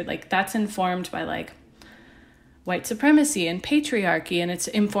culture, like that's informed by like white supremacy and patriarchy. And it's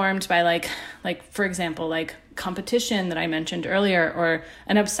informed by like, for example, like competition that I mentioned earlier, or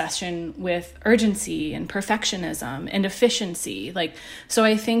an obsession with urgency and perfectionism and efficiency. Like, so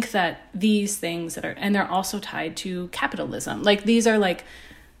I think that these things and they're also tied to capitalism. Like these are like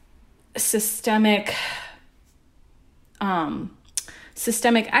systemic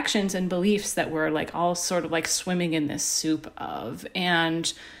actions and beliefs that we're like all sort of like swimming in this soup of.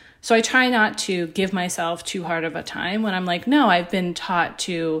 And so I try not to give myself too hard of a time when I'm like, no, I've been taught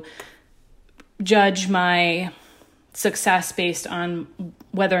to judge my success based on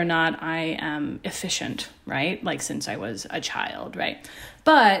whether or not I am efficient, right? Like since I was a child, right?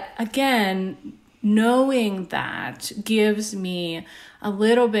 But again, knowing that gives me a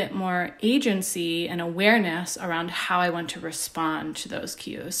little bit more agency and awareness around how I want to respond to those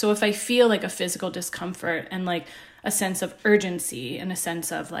cues. So if I feel like a physical discomfort and like a sense of urgency and a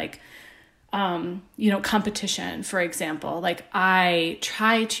sense of like, competition, for example, like I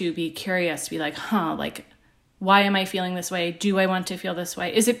try to be curious, to be like, like, why am I feeling this way? Do I want to feel this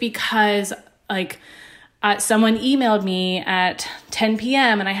way? Is it because like someone emailed me at 10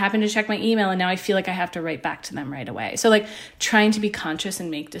 p.m. and I happened to check my email and now I feel like I have to write back to them right away. So like trying to be conscious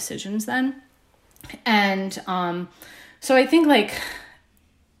and make decisions then. And so I think like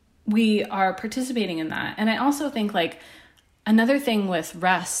we are participating in that. And I also think like another thing with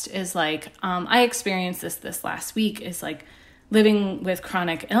rest is like, I experienced this last week, is like living with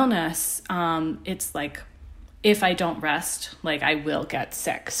chronic illness. It's like, if I don't rest, like I will get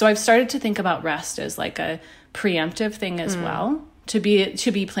sick. So I've started to think about rest as like a preemptive thing as well, to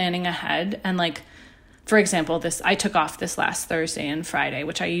be planning ahead. And like, for example, I took off this last Thursday and Friday,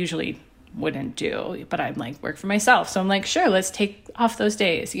 which I usually wouldn't do, but I'm like work for myself. So I'm like, sure, let's take off those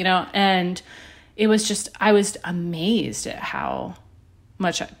days, and it was just, I was amazed at how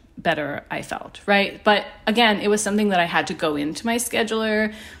much better I felt, right? But again, it was something that I had to go into my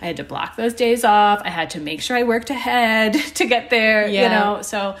scheduler. I had to block those days off. I had to make sure I worked ahead to get there,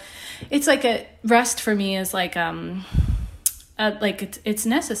 So it's like a rest for me is like, it's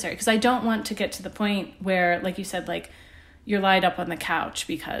necessary, because I don't want to get to the point where, like you said, like you're lied up on the couch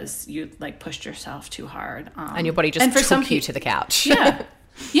because you like pushed yourself too hard. And your body just took you to the couch. Yeah.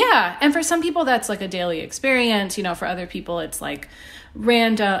 Yeah. And for some people that's like a daily experience, for other people it's like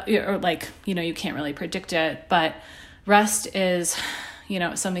random, or like, you can't really predict it. But rest is,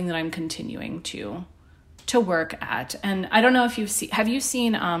 something that I'm continuing to work at. And I don't know if have you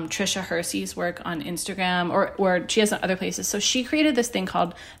seen Trisha Hersey's work on Instagram, or she has on other places. So she created this thing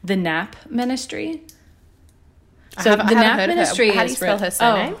called the Nap Ministry. So the Nap Ministry is, how do you spell her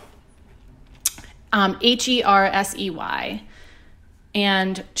surname? Hersey.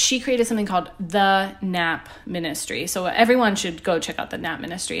 And she created something called the Nap Ministry. So everyone should go check out the Nap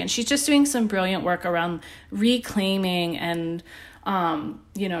Ministry. And she's just doing some brilliant work around reclaiming and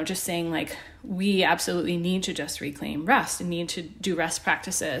Just saying like, we absolutely need to just reclaim rest and need to do rest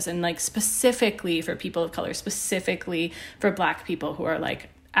practices. And like specifically for people of color, specifically for Black people who are like,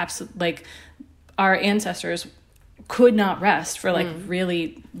 absolute, like our ancestors could not rest for like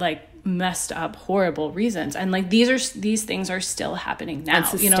really like messed up, horrible reasons. And like these things are still happening now. And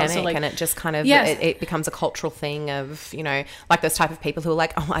systemic, so like, and it just kind of, yes. it becomes a cultural thing of, like those type of people who are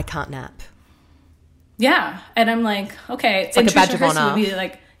like, oh, I can't nap. Yeah. And I'm like, okay. It's like a badge of honor. Would be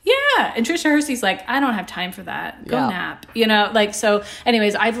like, yeah. And Trisha Hersey's like, I don't have time for that. Go nap. Like, so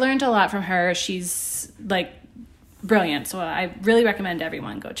anyways, I've learned a lot from her. She's like brilliant. So I really recommend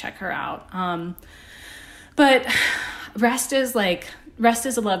everyone go check her out. But rest is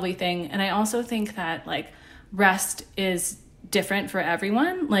a lovely thing. And I also think that like rest is different for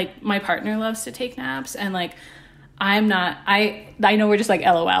everyone. Like my partner loves to take naps, and like I'm not, I know we're just like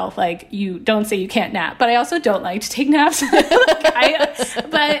LOL, like you don't say you can't nap, but I also don't like to take naps.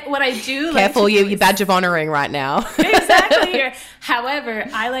 But what I do, careful, you badge of honoring right now. Exactly. However,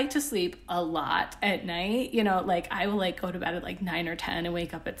 I like to sleep a lot at night. Like I will like go to bed at like 9 or 10 and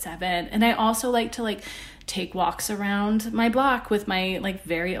wake up at 7. And I also like to like take walks around my block with my like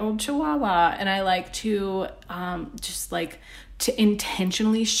very old Chihuahua. And I like to just like to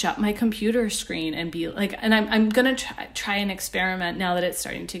intentionally shut my computer screen and be like, and I'm gonna try an experiment now that it's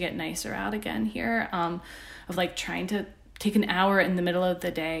starting to get nicer out again here, of like trying to take an hour in the middle of the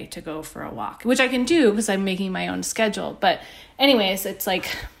day to go for a walk, which I can do because I'm making my own schedule. But anyways, it's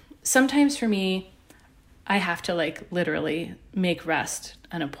like sometimes for me, I have to like literally make rest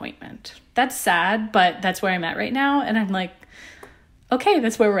an appointment. That's sad, but that's where I'm at right now. And I'm like, okay,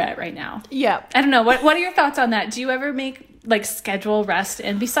 that's where we're at right now. Yeah. I don't know. What are your thoughts on that? Do you ever make like schedule rest?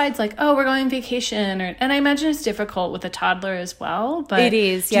 And besides like, oh, we're going on vacation, and I imagine it's difficult with a toddler as well, but it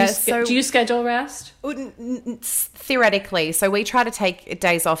is. Yes. Do you schedule rest? Theoretically. So we try to take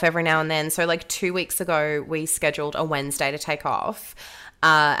days off every now and then. So like 2 weeks ago, we scheduled a Wednesday to take off.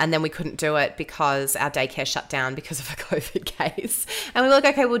 And then we couldn't do it because our daycare shut down because of a COVID case. And we were like,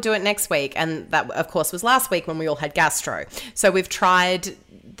 okay, we'll do it next week. And that, of course, was last week when we all had gastro. So we've tried,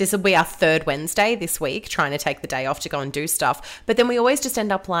 this will be our third Wednesday this week, trying to take the day off to go and do stuff. But then we always just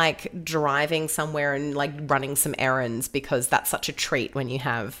end up like driving somewhere and like running some errands, because that's such a treat when you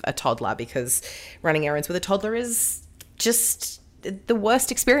have a toddler, because running errands with a toddler is just the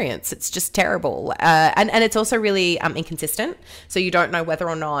worst experience. It's just terrible. And it's also really inconsistent. So you don't know whether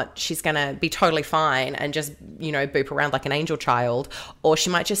or not she's going to be totally fine and just, boop around like an angel child, or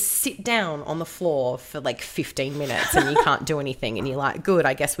she might just sit down on the floor for like 15 minutes and you can't do anything. And you're like, good,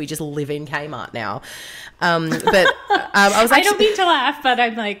 I guess we just live in Kmart now. I was I don't mean to laugh, but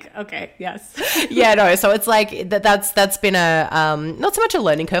I'm like, okay, yes. Yeah, no. So it's like that's been a not so much a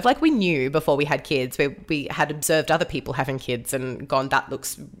learning curve. Like we knew before we had kids, we had observed other people having kids and gone, that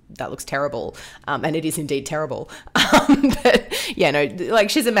looks terrible, and it is indeed terrible. But yeah, no, like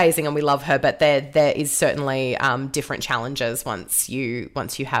she's amazing and we love her, but there is certainly different challenges once you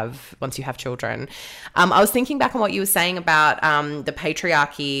have children. I was thinking back on what you were saying about the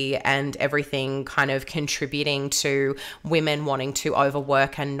patriarchy and everything kind of contributing to women wanting to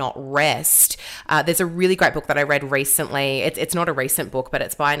overwork and not rest. There's a really great book that I read recently. It's not a recent book, but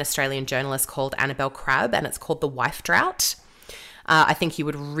it's by an Australian journalist called Annabelle Crabb, and it's called The Wife Drought. I think you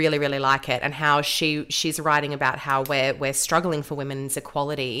would really, really like it, and how she's writing about how we're struggling for women's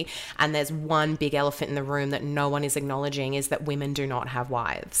equality, and there's one big elephant in the room that no one is acknowledging, is that women do not have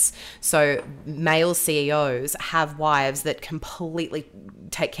wives. So male CEOs have wives that completely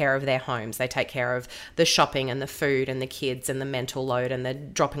take care of their homes. They take care of the shopping and the food and the kids and the mental load and the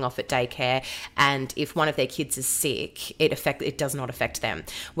dropping off at daycare. And if one of their kids is sick, it does not affect them.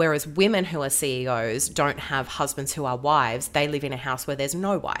 Whereas women who are CEOs don't have husbands who are wives. They live in a house where there's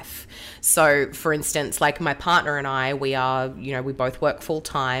no wife. So for instance, like my partner and I, we both work full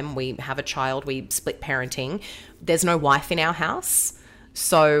time. We have a child, we split parenting. There's no wife in our house.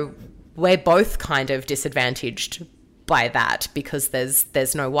 So we're both kind of disadvantaged by that, because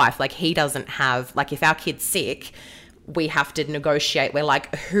there's no wife. Like he doesn't have, like if our kid's sick, we have to negotiate. We're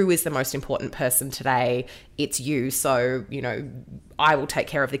like, who is the most important person today? It's you. So, I will take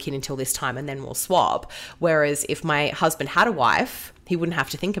care of the kid until this time and then we'll swap. Whereas if my husband had a wife, he wouldn't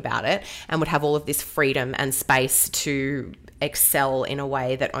have to think about it and would have all of this freedom and space to excel in a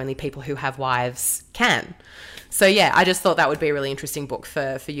way that only people who have wives can. So yeah, I just thought that would be a really interesting book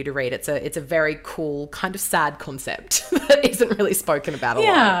for you to read. It's a very cool, kind of sad concept that isn't really spoken about a lot.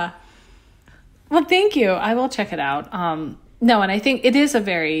 Yeah. Well, thank you. I will check it out. No, and I think it is a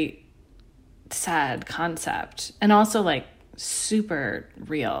very sad concept, and also like super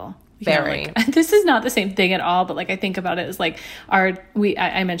real. Very. Like, this is not the same thing at all, but like I think about it as like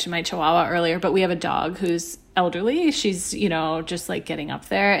I mentioned my Chihuahua earlier, but we have a dog who's elderly. She's, just like getting up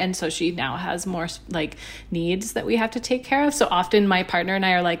there. And so she now has more like needs that we have to take care of. So often my partner and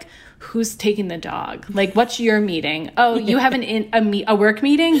I are like, who's taking the dog? Like, what's your meeting? Oh, you have a work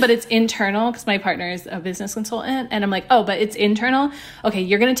meeting, but it's internal because my partner is a business consultant. And I'm like, oh, but it's internal. Okay,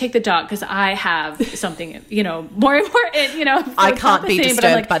 you're going to take the dog because I have something, more important, So I can't be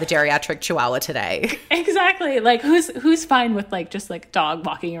disturbed by the geriatric Chihuahua today. Exactly. Like who's fine with like, just like a dog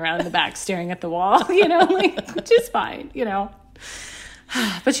walking around in the back, staring at the wall, like just fine,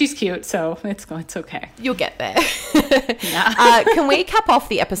 But she's cute, so it's okay. You'll get there. Yeah. Can we cap off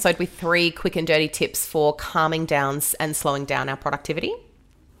the episode with 3 quick and dirty tips for calming down and slowing down our productivity?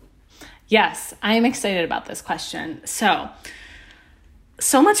 Yes, I am excited about this question. So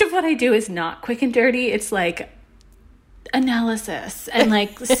much of what I do is not quick and dirty. It's like analysis and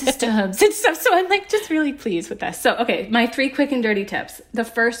like systems and stuff. So I'm like just really pleased with this. So, okay, my 3 quick and dirty tips. The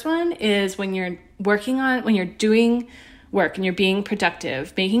first one is when you're doing work and you're being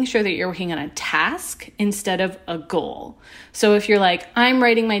productive, making sure that you're working on a task instead of a goal. So if you're like, I'm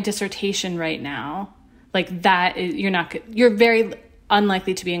writing my dissertation right now, like that is, you're very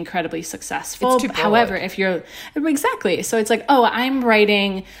unlikely to be incredibly successful. It's too broad. However, exactly. So it's like, oh, I'm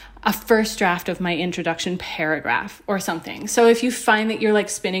writing a first draft of my introduction paragraph or something. So if you find that you're like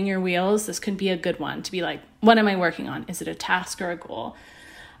spinning your wheels, this could be a good one to be like, what am I working on? Is it a task or a goal?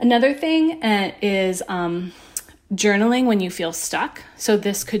 Another thing is, journaling when you feel stuck. So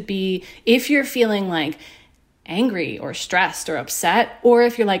this could be if you're feeling like angry or stressed or upset, or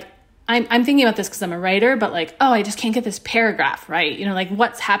if you're like, I'm thinking about this because I'm a writer, but like, oh, I just can't get this paragraph right. Like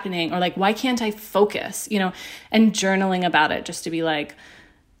what's happening? Or like, why can't I focus? And journaling about it just to be like,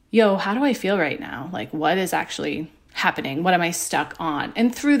 yo, how do I feel right now? Like what is actually happening? What am I stuck on?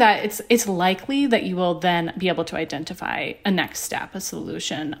 And through that, it's likely that you will then be able to identify a next step, a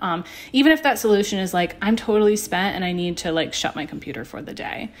solution. Even if that solution is like, I'm totally spent and I need to like shut my computer for the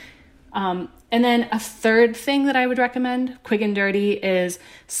day. And then a third thing that I would recommend, quick and dirty, is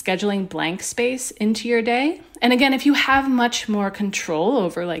scheduling blank space into your day. And again, if you have much more control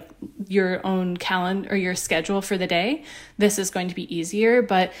over like your own calendar or your schedule for the day, this is going to be easier.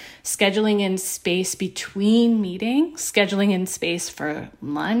 But scheduling in space between meetings, scheduling in space for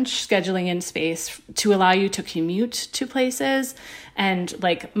lunch, scheduling in space to allow you to commute to places. And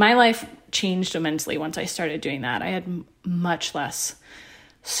like my life changed immensely once I started doing that. I had much less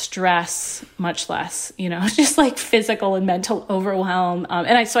stress, much less, just like physical and mental overwhelm.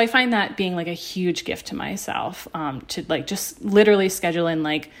 So I find that being like a huge gift to myself, to like just literally schedule in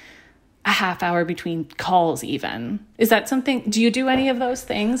like a half hour between calls even. Is that something, do you do any of those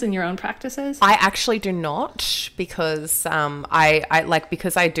things in your own practices? I actually do not because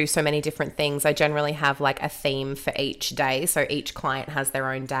because I do so many different things, I generally have like a theme for each day. So each client has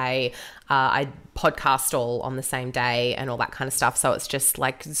their own day. I podcast all on the same day and all that kind of stuff. So it's just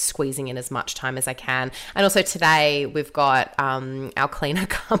like squeezing in as much time as I can. And also today we've got our cleaner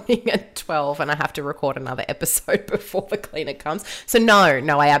coming at 12 and I have to record another episode before the cleaner comes. So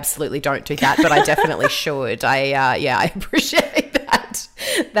no, I absolutely don't do that, but I definitely should. I appreciate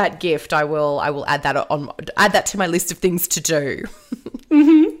that gift. I will add that to my list of things to do.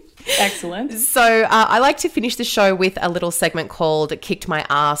 Mm-hmm. Excellent. So I like to finish the show with a little segment called Kicked My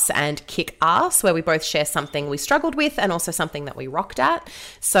Ass and Kick Ass, where we both share something we struggled with and also something that we rocked at.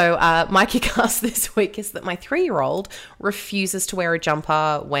 So my kick ass this week is that my 3-year-old refuses to wear a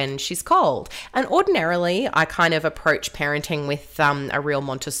jumper when she's cold. And ordinarily, I kind of approach parenting with a real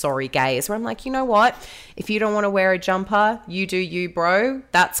Montessori gaze where I'm like, you know what? If you don't want to wear a jumper, you do you, bro.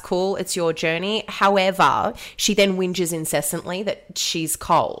 That's cool. It's your journey. However, she then whinges incessantly that she's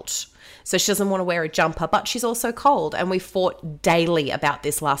cold. So she doesn't want to wear a jumper, but she's also cold. And we fought daily about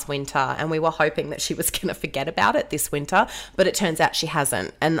this last winter and we were hoping that she was going to forget about it this winter, but it turns out she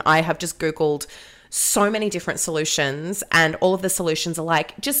hasn't. And I have just Googled so many different solutions and all of the solutions are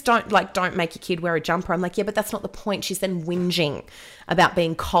like, just don't make your kid wear a jumper. I'm like, yeah, but that's not the point. She's then whinging about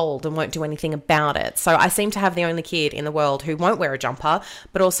being cold and won't do anything about it. So I seem to have the only kid in the world who won't wear a jumper,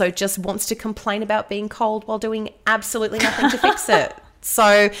 but also just wants to complain about being cold while doing absolutely nothing to fix it.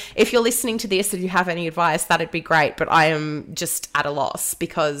 So if you're listening to this and you have any advice, that'd be great. But I am just at a loss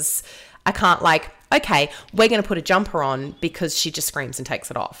because I can't okay, we're going to put a jumper on because she just screams and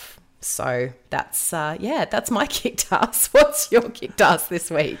takes it off. So that's my kicked ass. What's your kicked ass this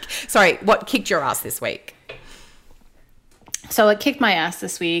week? Sorry, what kicked your ass this week? So what kicked my ass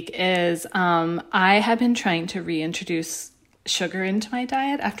this week is I have been trying to reintroduce sugar into my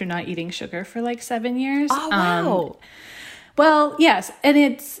diet after not eating sugar for like 7 years. Oh, wow. Well, yes.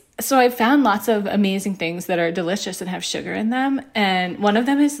 And So I found lots of amazing things that are delicious and have sugar in them. And one of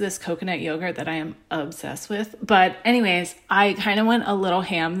them is this coconut yogurt that I am obsessed with. But anyways, I kind of went a little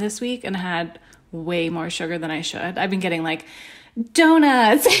ham this week and had way more sugar than I should. I've been getting like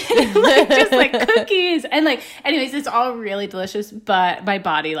donuts and like just like cookies and like, anyways, it's all really delicious, but my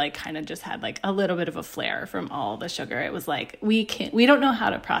body like kind of just had like a little bit of a flare from all the sugar. It was like, we don't know how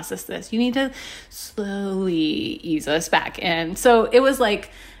to process this. You need to slowly ease us back in. So it was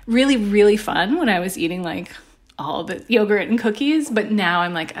like really, really fun when I was eating like all the yogurt and cookies, but now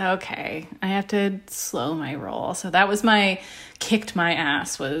I'm like, okay, I have to slow my roll. So that was kicked my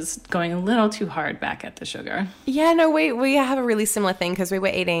ass, was going a little too hard back at the sugar. Yeah, no, we have a really similar thing because we were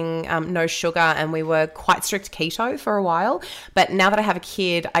eating no sugar and we were quite strict keto for a while. But now that I have a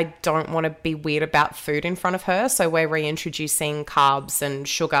kid, I don't want to be weird about food in front of her. So we're reintroducing carbs and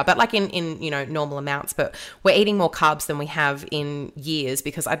sugar, but like in normal amounts. But we're eating more carbs than we have in years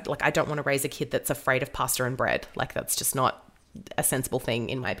because I don't want to raise a kid that's afraid of pasta and bread. Like that's just not a sensible thing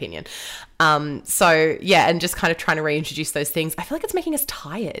in my opinion. So yeah, and just kind of trying to reintroduce those things. I feel like it's making us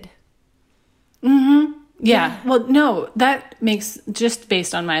tired. Mm-hmm. Yeah. Well, no, that makes, just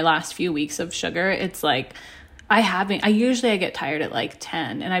based on my last few weeks of sugar, it's like I usually get tired at like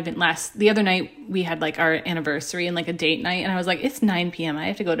 10, and the other night we had like our anniversary and like a date night, and I was like, it's 9 p.m. I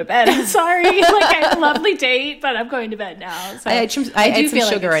have to go to bed. I'm sorry. Like I had a lovely date, but I'm going to bed now. So I ate some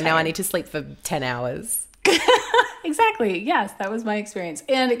sugar and now I need to sleep for 10 hours. Exactly. Yes, that was my experience,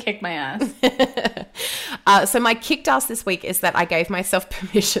 and it kicked my ass. So my kicked ass this week is that I gave myself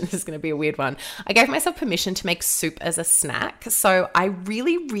permission. This is going to be a weird one. I gave myself permission to make soup as a snack. So I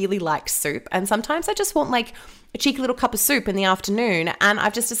really, really like soup, and sometimes I just want like a cheeky little cup of soup in the afternoon, and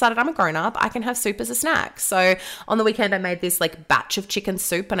I've just decided I'm a grown up, I can have soup as a snack. So on the weekend I made this like batch of chicken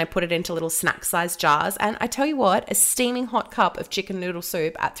soup and I put it into little snack sized jars, and I tell you what, a steaming hot cup of chicken noodle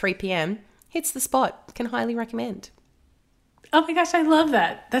soup at 3 p.m. hits the spot. Can highly recommend. Oh my gosh, I love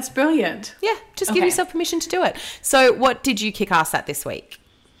that. That's brilliant. Yeah, just give yourself permission to do it. So what did you kick ass at this week?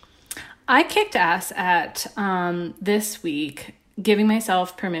 I kicked ass at this week giving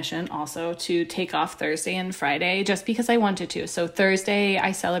myself permission also to take off Thursday and Friday just because I wanted to. So Thursday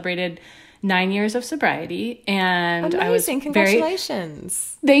I celebrated 9 years of sobriety, and amazing.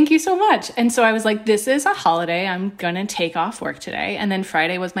 Congratulations. Thank you so much. And so I was like, this is a holiday. I'm going to take off work today. And then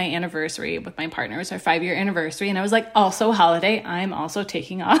Friday was my anniversary with my partner. It was our 5-year anniversary. And I was like, also holiday, I'm also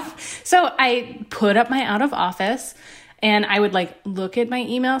taking off. So I put up my out of office, and I would like look at my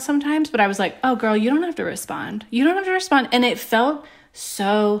email sometimes, but I was like, oh girl, you don't have to respond. You don't have to respond. And it felt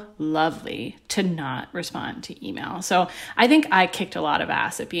so lovely to not respond to email. So I think I kicked a lot of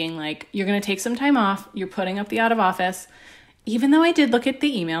ass at being like, you're going to take some time off. You're putting up the out of office. Even though I did look at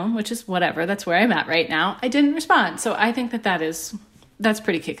the email, which is whatever, that's where I'm at right now, I didn't respond. So I think that's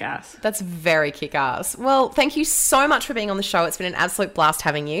pretty kick-ass. That's very kick-ass. Well, thank you so much for being on the show. It's been an absolute blast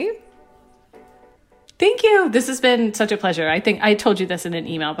having you. Thank you. This has been such a pleasure. I think I told you this in an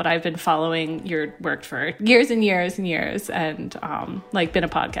email, but I've been following your work for years and years and years, and like been a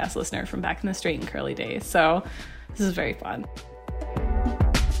podcast listener from back in the Straight and Curly days. So this is very fun.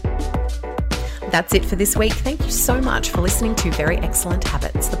 That's it for this week. Thank you so much for listening to Very Excellent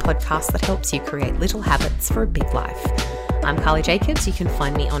Habits, the podcast that helps you create little habits for a big life. I'm Carly Jacobs. You can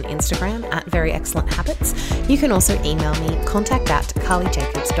find me on Instagram at Very Excellent Habits. You can also email me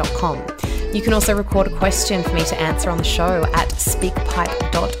contact@carlyjacobs.com. You can also record a question for me to answer on the show at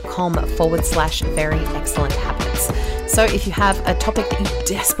speakpipe.com/very excellent habits. So if you have a topic that you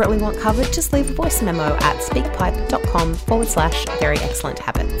desperately want covered, just leave a voice memo at speakpipe.com/very excellent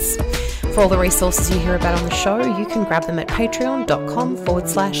habits. For all the resources you hear about on the show, you can grab them at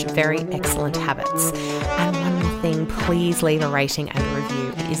patreon.com/very excellent habits. And one more thing, please leave a rating and a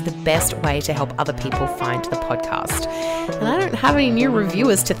review. It is the best way to help other people find the podcast. And I don't have any new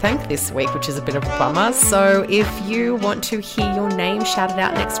reviewers to thank this week, which is a bit of a bummer. So if you want to hear your name shouted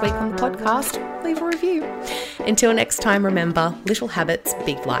out next week on the podcast, leave a review. Until next time, remember, little habits,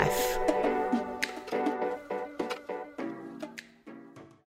 big life.